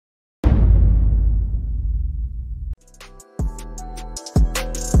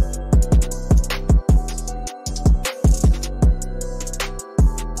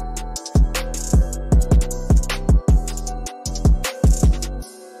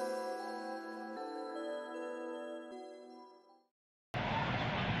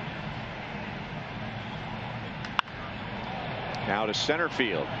Now to center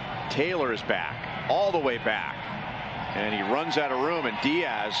field. Taylor is back, all the way back. And he runs out of room, and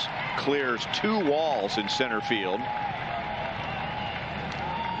Diaz clears 2 walls in center field.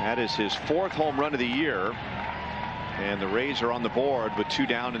 That is his 4th home run of the year. And the Rays are on the board with 2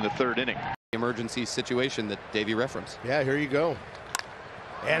 down in the 3rd inning. Emergency situation that Davey referenced. Yeah, here you go.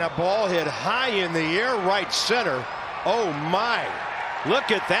 And a ball hit high in the air, right center. Oh my, look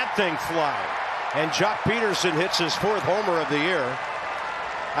at that thing fly. And Jock Peterson hits his 4th homer of the year.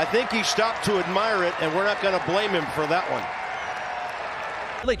 I think he stopped to admire it, and we're not going to blame him for that one.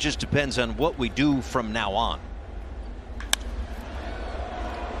 It really just depends on what we do from now on.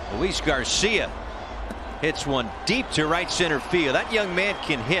 Luis Garcia hits one deep to right center field. That young man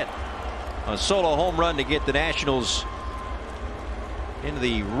can hit. A solo home run to get the Nationals into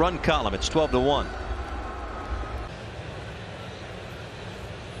the run column. It's 12-1.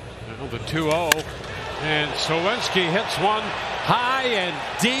 Now the 2-0, and Sowinski hits one high and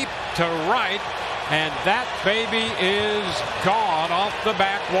deep to right, and that baby is gone off the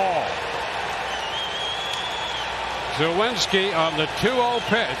back wall. Sowinski on the 2-0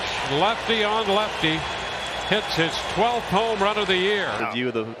 pitch, lefty on lefty, hits his 12th home run of the year. The view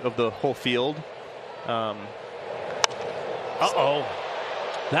of the whole field. That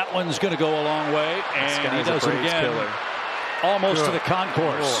one's going to go a long way, and he does it again. Killer. Almost to the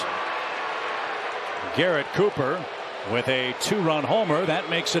concourse. Garrett Cooper with a 2-run homer. That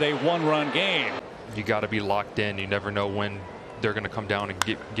makes it a 1-run game. You got to be locked in. You never know when they're going to come down and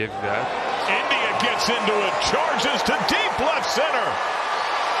give that. India gets into it, charges to deep left center.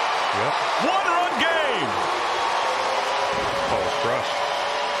 Yep. 1-run game. Oh, crushed.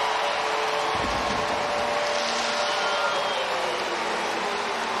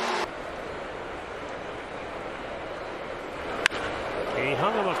 He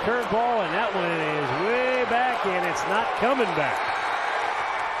hung him a curveball, and that one is way back, and it's not coming back.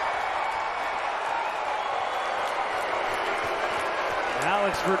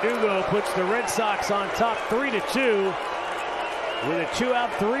 Alex Verdugo puts the Red Sox on top 3-2 with a 2-out,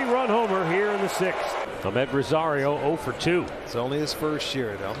 3-run homer here in the 6th. Ahmed Rosario 0 for 2. It's only his first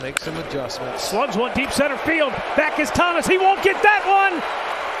year. They'll make some adjustments. Slugs one deep center field. Back is Thomas. He won't get that one.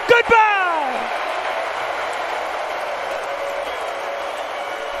 Goodbye.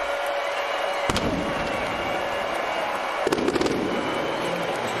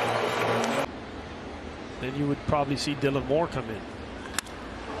 Then you would probably see Dylan Moore come in.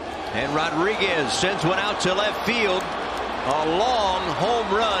 And Rodriguez sends one out to left field. A long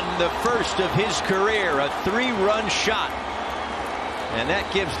home run, the first of his career, a 3-run shot. And that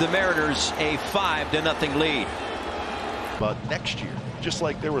gives the Mariners a 5-0 lead. But next year, just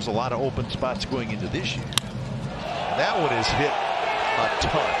like there was a lot of open spots going into this year. And that one is hit a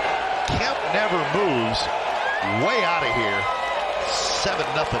ton. Kemp never moves. Way out of here.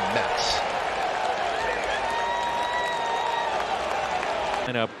 7-0 Mets.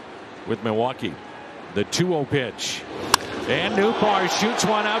 Up with Milwaukee. The 2-0 pitch. And Newbar shoots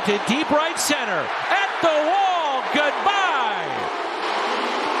one out to deep right center. At the wall. Goodbye.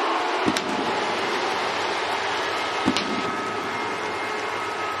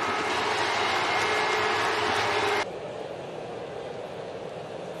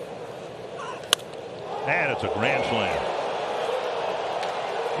 And it's a grand slam.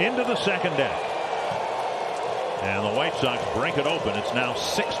 Into the 2nd deck. And the White Sox break it open. It's now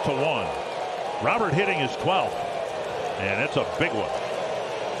 6-1. Robert hitting his 12th. And it's a big one.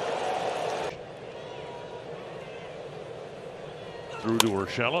 Through to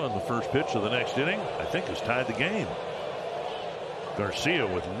Urshela, and the first pitch of the next inning, I think, has tied the game. Garcia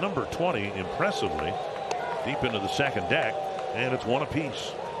with number 20 impressively deep into the 2nd deck, and it's 1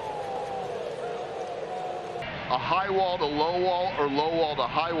 apiece. A high wall to low wall or low wall to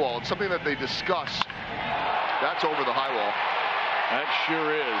high wall. It's something that they discuss. That's over the high wall. That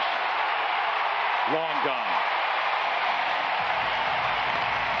sure is. Long gone.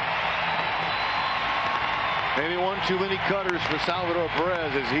 Maybe one too many cutters for Salvador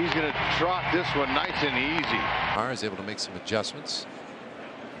Perez, as he's going to trot this one nice and easy. Mar is able to make some adjustments.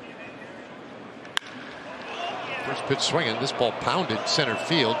 First pitch swinging. This ball pounded center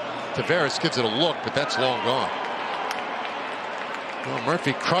field. Taveras gives it a look, but that's long gone. Well,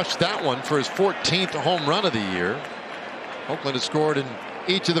 Murphy crushed that one for his 14th home run of the year. Oakland has scored in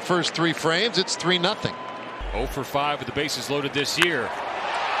each of the first 3 frames. It's 3-0. 0 for 5 with the bases loaded this year.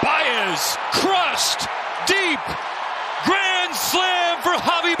 Baez crushed deep. Grand slam for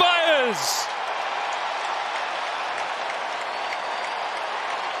Javi Baez.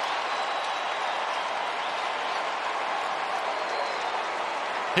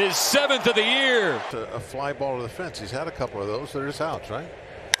 his 7th of the year. A fly ball to the fence. He's had a couple of those. They're just outs, right?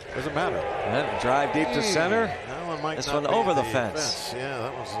 Doesn't matter. That drive deep to center. That one might this not one be over the fence. Yeah,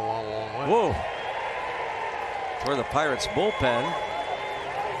 that was a long, long way. Whoa. For the Pirates bullpen.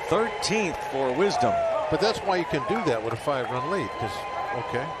 13th for Wisdom. But that's why you can do that with a 5-run lead. Because,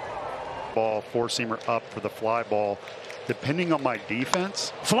 okay. Ball, four-seamer up for the fly ball. Depending on my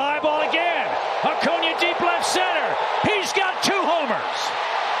defense. Fly ball again. Acuna deep left center. He's got 2 homers.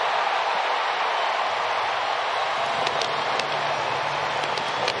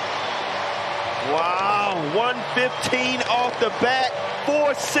 Wow, 115 off the bat,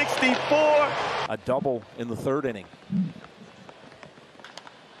 464. A double in the 3rd inning.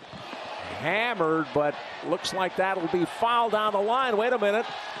 Hammered, but looks like that'll be fouled down the line. Wait a minute.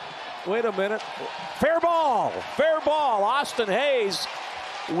 Wait a minute. Fair ball. Fair ball. Austin Hayes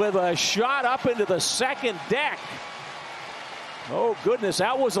with a shot up into the 2nd deck. Oh, goodness,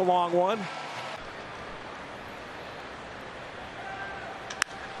 that was a long one.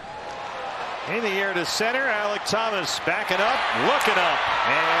 In the air to center, Alec Thomas backing up, looking up,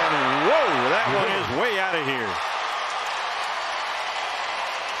 and whoa, that one is way out of here.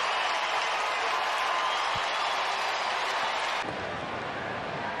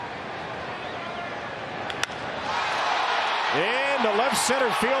 In the left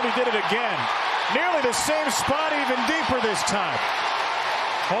center field, he did it again. Nearly the same spot, even deeper this time.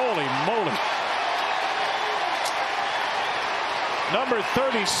 Holy moly. Number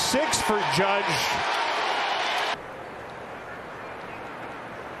 36 for Judge.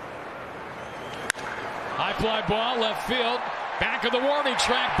 High fly ball, left field. Back of the warning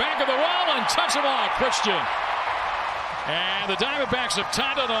track, back of the wall, untouchable, Christian. And the Diamondbacks have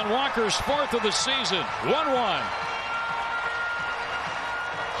tied it on Walker's 4th of the season. 1-1.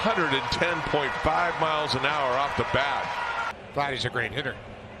 110.5 miles an hour off the bat. Vladdy's a great hitter.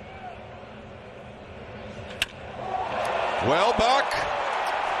 Well, Buck,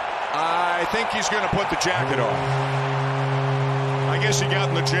 I think he's going to put the jacket on. I guess he got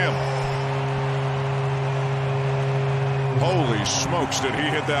in the gym. Holy smokes, did he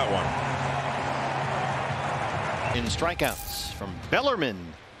hit that one. In strikeouts from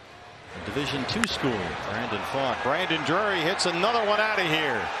Bellarmine, a Division II school. Brandon Falk. Brandon Drury hits another one out of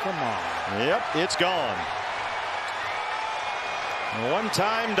here. Come on. Yep, it's gone.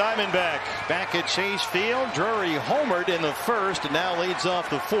 One-time Diamondback back at Chase Field. Drury homered in the 1st and now leads off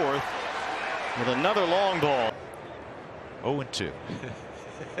the 4th with another long ball. 0-2.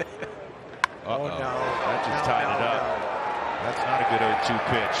 Oh no, that just tied it up. That's not a good 0-2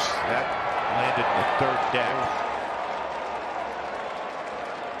 pitch. That landed in the 3rd deck.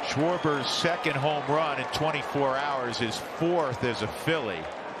 Schwarber's 2nd home run in 24 hours, his 4th as a Philly.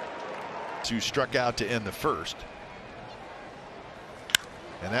 Who struck out to end the 1st.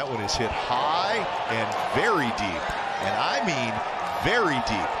 And that one is hit high and very deep. And I mean very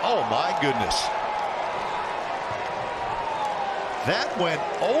deep. Oh my goodness. That went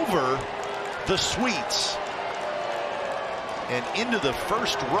over the suites and into the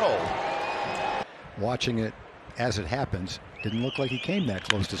 1st row. Watching it as it happens, didn't look like he came that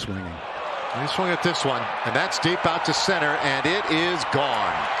close to swinging. He swung at this one, and that's deep out to center, and it is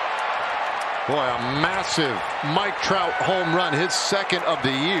gone. Boy, a massive Mike Trout home run, his 2nd of the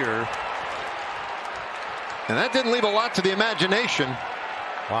year. And that didn't leave a lot to the imagination.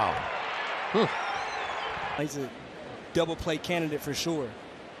 Wow. He's a double play candidate for sure.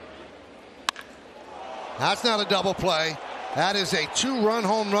 That's not a double play. That is a 2-run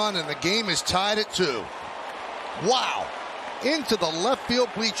home run, and the game is tied at 2. Wow. Into the left field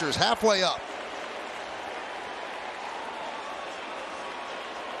bleachers, halfway up.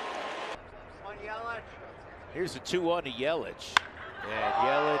 Here's a 2-1 to Yelich. And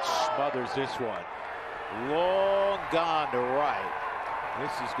Yelich smothers this one. Long gone to right.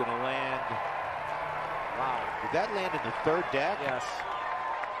 This is going to land. Wow. Did that land in the 3rd deck? Yes.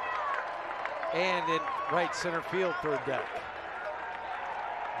 And in right center field, 3rd deck.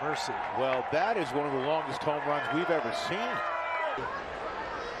 Mercy. Well, that is one of the longest home runs we've ever seen.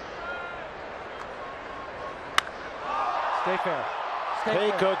 Stay fair.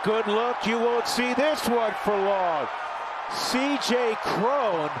 Take a good look. You won't see this one for long. C.J.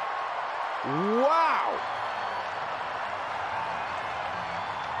 Cron. Wow.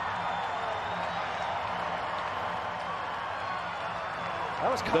 That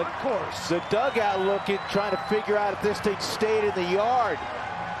was concourse. The dugout looking, trying to figure out if this thing stayed in the yard.